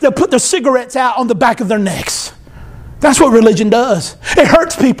they'll put their cigarettes out on the back of their necks. That's what religion does. It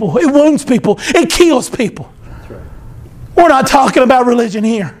hurts people. It wounds people. It kills people. That's right. We're not talking about religion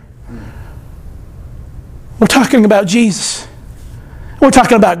here. We're talking about Jesus. We're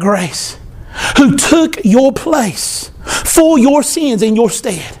talking about grace, who took your place for your sins in your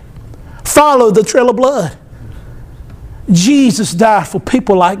stead. Follow the trail of blood. Jesus died for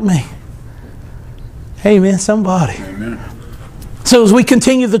people like me. Amen, somebody. Amen. So as we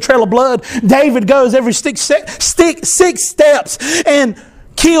continue the trail of blood, David goes every six steps and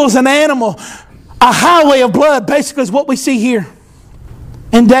kills an animal. A highway of blood basically is what we see here.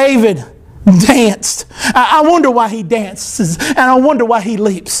 And David danced. I wonder why he dances, and I wonder why he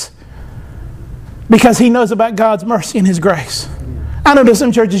leaps. Because he knows about God's mercy and His grace. I know there's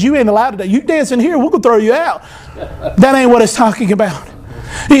some churches, you ain't allowed to. You dance in here, we're going to throw you out. That ain't what it's talking about.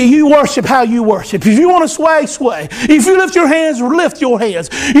 You worship how you worship. If you want to sway, sway. If you lift your hands, lift your hands.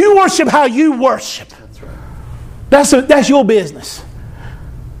 You worship how you worship. That's right. That's your business.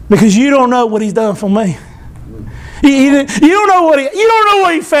 Because you don't know what He's done for me. You don't know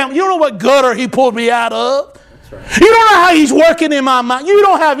what He found. You don't know what gutter He pulled me out of. Right. You don't know how He's working in my mind. You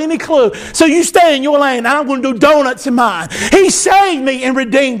don't have any clue. So you stay in your lane, and I'm going to do donuts in mine. He saved me and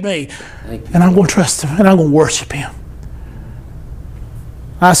redeemed me. And I'm going to trust Him, and I'm going to worship Him.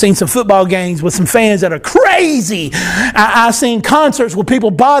 I've seen some football games with some fans that are crazy. I've seen concerts with people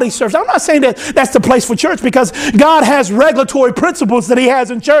body surfs. I'm not saying that that's the place for church, because God has regulatory principles that He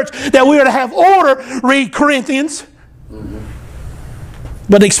has in church that we are to have order. Read Corinthians.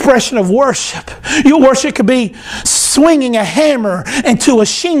 But the expression of worship. Your worship could be swinging a hammer into a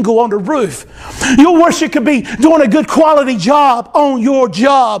shingle on the roof. Your worship could be doing a good quality job on your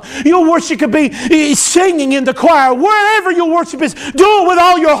job. Your worship could be singing in the choir. Wherever your worship is, do it with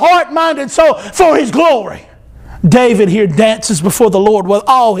all your heart, mind, and soul for His glory. David here dances before the Lord with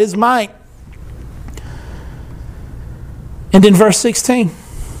all his might. And then verse 16.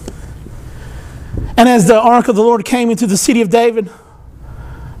 And as the ark of the Lord came into the city of David,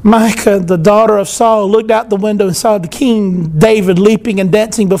 Micah, the daughter of Saul, looked out the window and saw the King David leaping and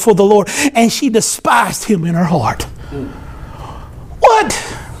dancing before the Lord, and she despised him in her heart.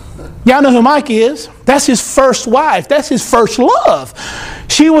 What? Y'all know who Micah is? That's his first wife. That's his first love.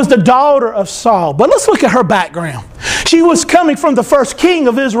 She was the daughter of Saul. But let's look at her background. She was coming from the first king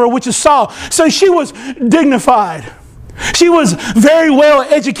of Israel, which is Saul. So she was dignified. She was very well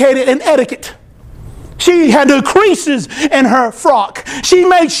educated in etiquette. She had no creases in her frock. She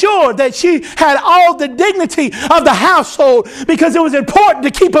made sure that she had all the dignity of the household, because it was important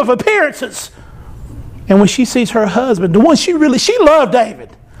to keep up appearances. And when she sees her husband, the one she loved David.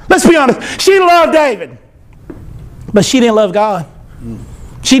 Let's be honest. She loved David. But she didn't love God.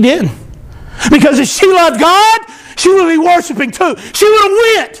 She didn't. Because if she loved God, she would be worshiping too. She would have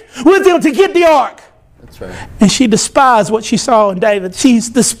went with them to get the ark. That's right. And she despised what she saw in David. She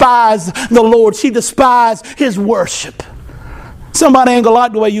despised the Lord. She despised His worship. Somebody ain't going to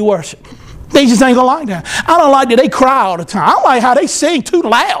like the way you worship. They just ain't going to like that. I don't like that they cry all the time. I don't like how they sing too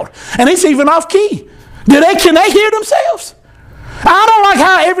loud. And it's even off key. Can they hear themselves? I don't like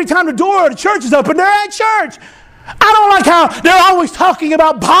how every time the door of the church is open, they're at church. I don't like how they're always talking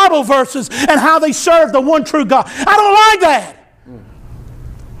about Bible verses and how they serve the one true God. I don't like that.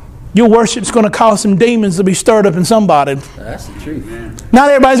 Your worship's going to cause some demons to be stirred up in somebody. That's the truth. Not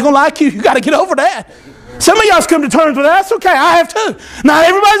everybody's going to like you. You got to get over that. Some of y'all's come to terms with that. That's okay. I have too. Not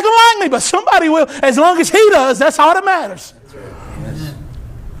everybody's going to like me, but somebody will. As long as he does, that's all that matters. Yes.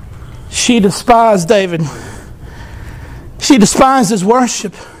 She despised David. She despised his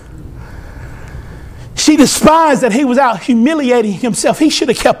worship. She despised that he was out humiliating himself. He should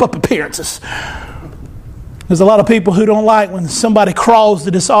have kept up appearances. There's a lot of people who don't like when somebody crawls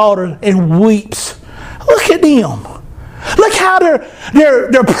to this altar and weeps. Look at them. Look how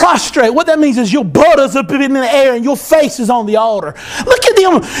they're prostrate. What that means is your butt is up in the air and your face is on the altar. Look at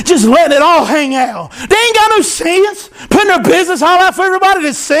them just letting it all hang out. They ain't got no sense. Putting their business all out for everybody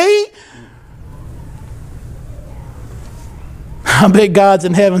to see. I bet God's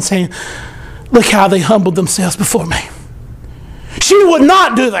in heaven saying, look how they humbled themselves before me. She would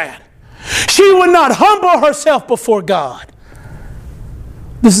not do that. She would not humble herself before God.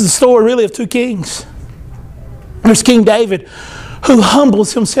 This is the story really of two kings. There's King David who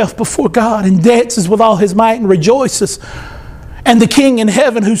humbles himself before God and dances with all his might and rejoices. And the king in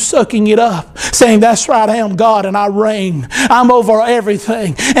heaven who's sucking it up, saying, that's right, I am God and I reign. I'm over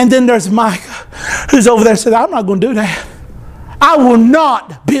everything. And then there's Micah who's over there saying, I'm not going to do that. I will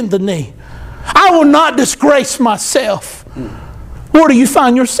not bend the knee. I will not disgrace myself. Where do you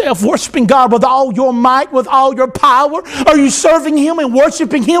find yourself? Worshiping God with all your might, with all your power? Are you serving Him and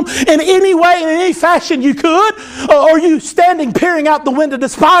worshiping Him in any way, in any fashion you could? Or are you standing, peering out the window,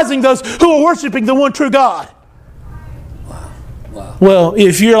 despising those who are worshiping the one true God? Wow. Well,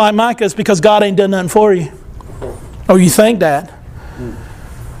 if you're like Micah, it's because God ain't done nothing for you. Or you think that.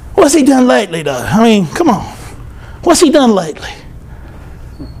 What's He done lately, though? I mean, come on. What's He done lately?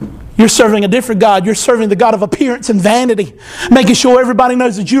 You're serving a different God. You're serving the God of appearance and vanity, making sure everybody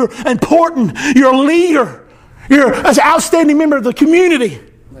knows that you're important. You're a leader. You're an outstanding member of the community.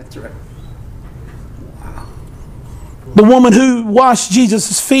 That's right. Wow. The woman who washed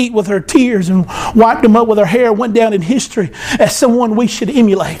Jesus' feet with her tears and wiped them up with her hair went down in history as someone we should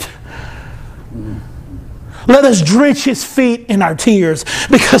emulate. Let us drench His feet in our tears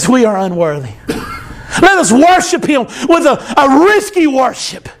because we are unworthy. Let us worship Him with a risky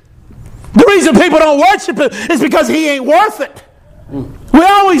worship. The reason people don't worship Him is because He ain't worth it. We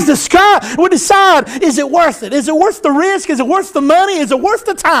always decide, is it worth it? Is it worth the risk? Is it worth the money? Is it worth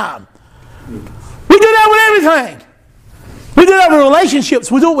the time? We do that with everything. We do that with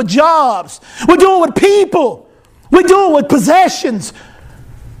relationships. We do it with jobs. We do it with people. We do it with possessions.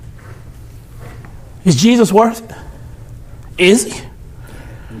 Is Jesus worth it? Is He?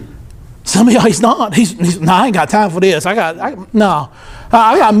 Some of y'all, He's not. No, I ain't got time for this. I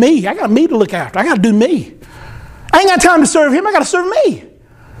got me. I got me to look after. I got to do me. I ain't got time to serve Him. I got to serve me.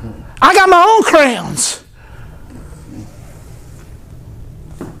 I got my own crowns.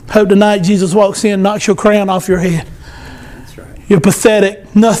 Hope tonight Jesus walks in and knocks your crown off your head. That's right. You're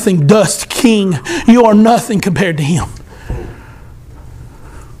pathetic, nothing, dust king. You are nothing compared to Him.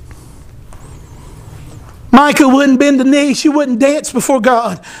 Micah wouldn't bend the knee. She wouldn't dance before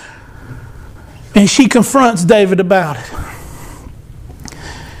God. And she confronts David about it.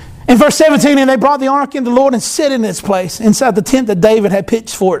 In verse 17, and they brought the ark in the Lord and set it in its place inside the tent that David had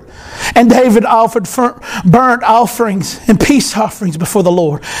pitched for it. And David offered burnt offerings and peace offerings before the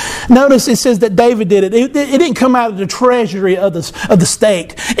Lord. Notice it says that David did it. It didn't come out of the treasury of the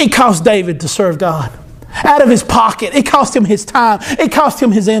state. It cost David to serve God. Out of his pocket. It cost him his time. It cost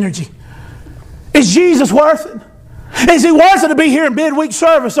him his energy. Is Jesus worth it? Is He worth it to be here in midweek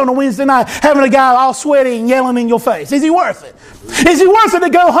service on a Wednesday night having a guy all sweaty and yelling in your face? Is He worth it? Is He worth it to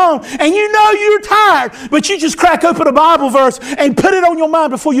go home and you know you're tired, but you just crack open a Bible verse and put it on your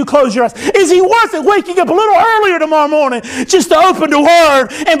mind before you close your eyes? Is He worth it waking up a little earlier tomorrow morning just to open the Word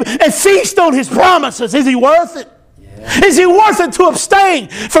and feast on His promises? Is He worth it? Is He worth it to abstain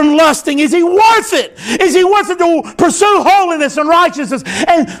from lusting? Is He worth it? Is He worth it to pursue holiness and righteousness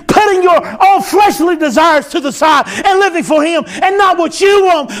and putting your own fleshly desires to the side and living for Him and not what you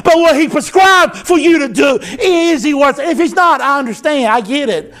want but what He prescribed for you to do? Is He worth it? If He's not, I understand. I get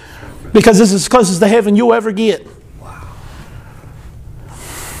it. Because this is as close as to heaven you'll ever get.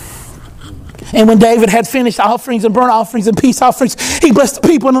 And when David had finished offerings and burnt offerings and peace offerings, he blessed the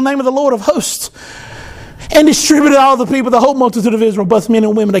people in the name of the Lord of hosts. And distributed all the people, the whole multitude of Israel, both men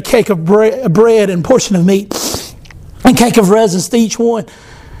and women, a cake of bread and portion of meat, and cake of resins to each one.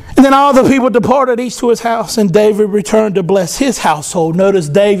 And then all the people departed, each to his house, and David returned to bless his household. Notice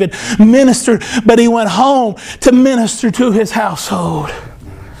David ministered, but he went home to minister to his household.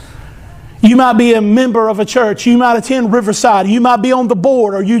 You might be a member of a church. You might attend Riverside. You might be on the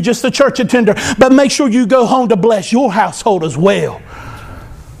board, or you just a church attender. But make sure you go home to bless your household as well.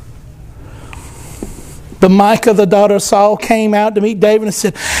 But Micah, the daughter of Saul, came out to meet David and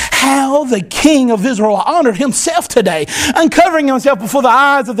said, how the king of Israel honored himself today, uncovering himself before the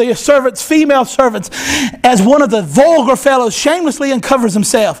eyes of the servants, female servants, as one of the vulgar fellows shamelessly uncovers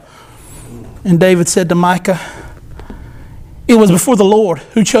himself. And David said to Micah, it was before the Lord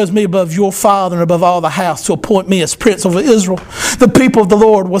who chose me above your father and above all the house to appoint me as prince over Israel. The people of the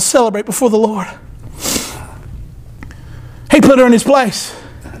Lord will celebrate before the Lord. He put her in his place.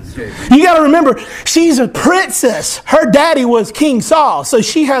 You got to remember, she's a princess. Her daddy was King Saul, so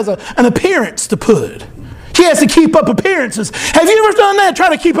she has an appearance to put. She has to keep up appearances. Have you ever done that,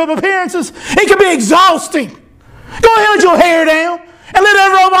 trying to keep up appearances? It can be exhausting. Go ahead with your hair down and let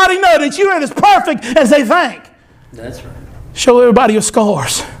everybody know that you are as perfect as they think. That's right. Show everybody your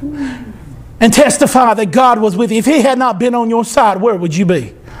scars and testify that God was with you. If He had not been on your side, where would you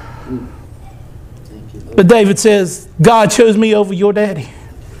be? But David says, God chose me over your daddy,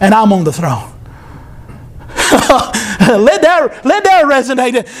 and I'm on the throne. let that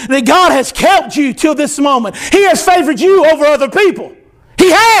resonate, that God has kept you till this moment. He has favored you over other people.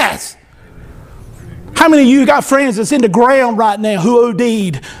 He has. How many of you got friends that's in the ground right now who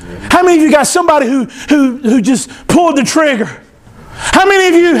OD'd? How many of you got somebody who just pulled the trigger? How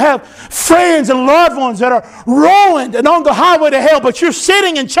many of you have friends and loved ones that are ruined and on the highway to hell, but you're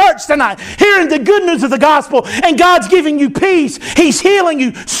sitting in church tonight hearing the good news of the gospel, and God's giving you peace. He's healing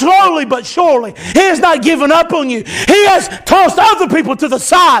you slowly but surely. He has not given up on you. He has tossed other people to the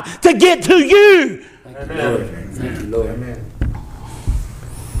side to get to you. Thank you, Lord. Thank you, Lord. Amen.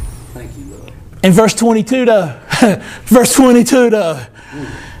 Thank you, Lord. In verse 22 though,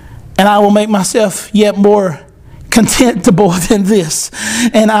 and I will make myself yet more contemptible than this,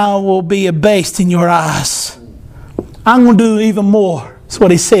 and I will be abased in your eyes. I'm going to do even more. That's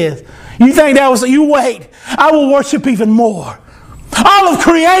what he says. You think that was, you wait. I will worship even more. All of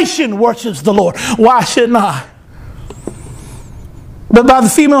creation worships the Lord. Why shouldn't I? But by the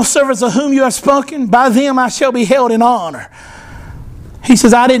female servants of whom you have spoken, by them I shall be held in honor. He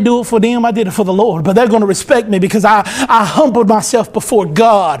says, I didn't do it for them, I did it for the Lord. But they're going to respect me because I humbled myself before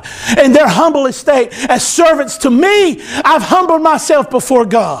God. In their humble estate as servants to me, I've humbled myself before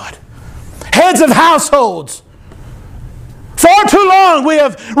God. Heads of households. Far too long we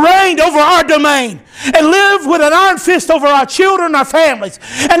have reigned over our domain and lived with an iron fist over our children and our families.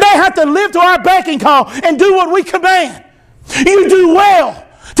 And they have to live to our beck and call and do what we command. You do well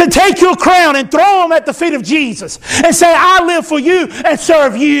to take your crown and throw them at the feet of Jesus and say, I live for you and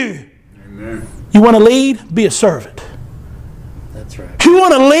serve you. Amen. You want to lead? Be a servant. That's right. You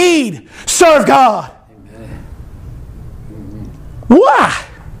want to lead? Serve God. Amen. Why?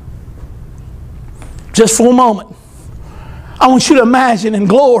 Just for a moment, I want you to imagine in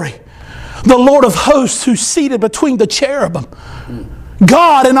glory the Lord of hosts who's seated between the cherubim.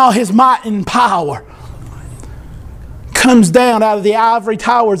 God in all His might and power comes down out of the ivory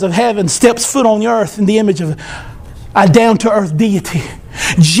towers of heaven, steps foot on the earth in the image of a down-to-earth deity.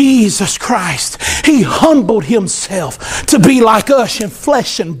 Jesus Christ. He humbled Himself to be like us in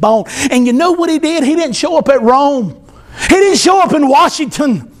flesh and bone. And you know what He did? He didn't show up at Rome. He didn't show up in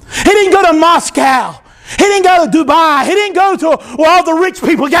Washington. He didn't go to Moscow. He didn't go to Dubai. He didn't go to where all the rich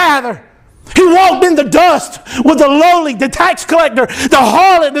people gather. He walked in the dust with the lowly, the tax collector, the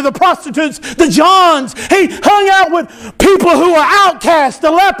harlot, and the prostitutes, the Johns. He hung out with people who were outcasts,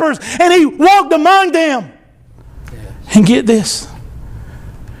 the lepers, and He walked among them. And get this.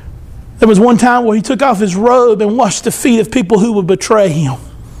 There was one time where He took off His robe and washed the feet of people who would betray Him.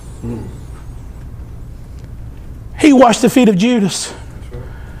 He washed the feet of Judas.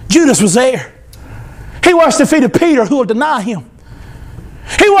 Judas was there. He washed the feet of Peter, who will deny Him.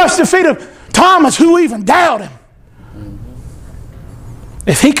 He washed the feet of Thomas, who even doubted Him.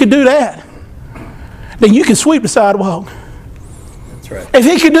 If He could do that, then you can sweep the sidewalk. That's right. If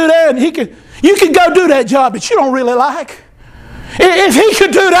He could do that, you could go do that job that you don't really like. If He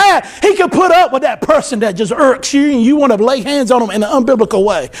could do that, He could put up with that person that just irks you and you want to lay hands on them in an unbiblical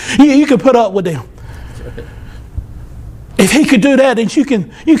way. You could put up with them. If He could do that, then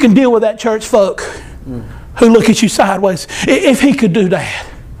you can deal with that church folk who look at you sideways. If He could do that,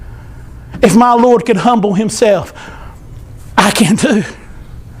 if my Lord could humble Himself, I can too.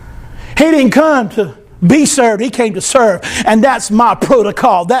 He didn't come to be served. He came to serve. And that's my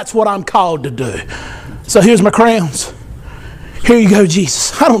protocol. That's what I'm called to do. So here's my crowns. Here you go,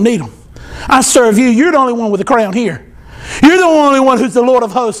 Jesus. I don't need them. I serve you. You're the only one with a crown here. You're the only one who's the Lord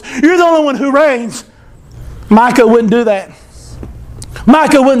of hosts. You're the only one who reigns. Micah wouldn't do that.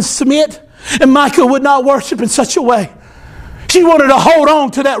 Micah wouldn't submit. And Micah would not worship in such a way. She wanted to hold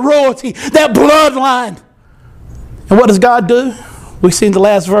on to that royalty, that bloodline. And what does God do? We see in the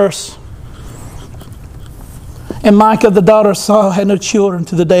last verse. And Micah, the daughter of Saul, had no children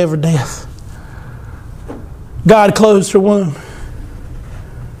to the day of her death. God closed her womb.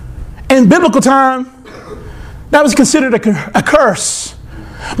 In biblical time, that was considered a curse.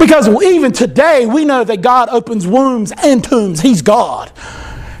 Because even today, we know that God opens wombs and tombs. He's God.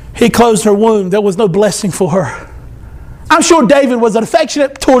 He closed her womb. There was no blessing for her. I'm sure David was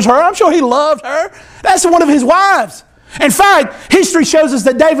affectionate towards her. I'm sure he loved her. That's one of his wives. In fact, history shows us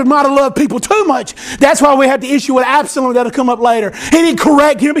that David might have loved people too much. That's why we had the issue with Absalom that'll come up later. He didn't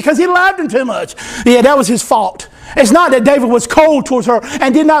correct him because he loved him too much. Yeah, that was his fault. It's not that David was cold towards her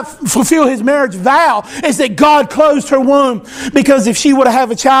and did not fulfill his marriage vow. It's that God closed her womb, because if she would have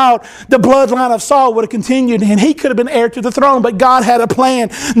had a child, the bloodline of Saul would have continued and he could have been heir to the throne. But God had a plan,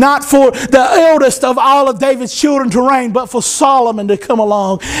 not for the eldest of all of David's children to reign, but for Solomon to come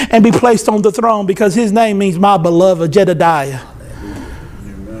along and be placed on the throne, because his name means my beloved Jedediah.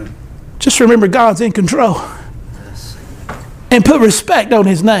 Just remember, God's in control. And put respect on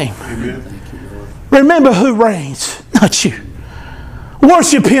his name. Amen. Remember who reigns, not you.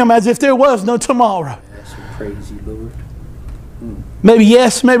 Worship him as if there was no tomorrow. Yes, we praise you, Lord. Maybe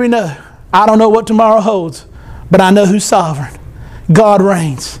yes, maybe no. I don't know what tomorrow holds, but I know who's sovereign. God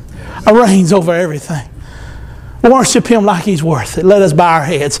reigns. Reigns over everything. Worship him like he's worth it. Let us bow our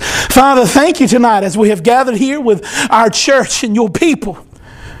heads. Father, thank you tonight as we have gathered here with our church and your people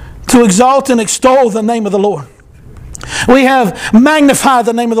to exalt and extol the name of the Lord. We have magnified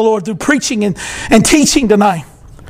the name of the Lord through preaching and teaching tonight.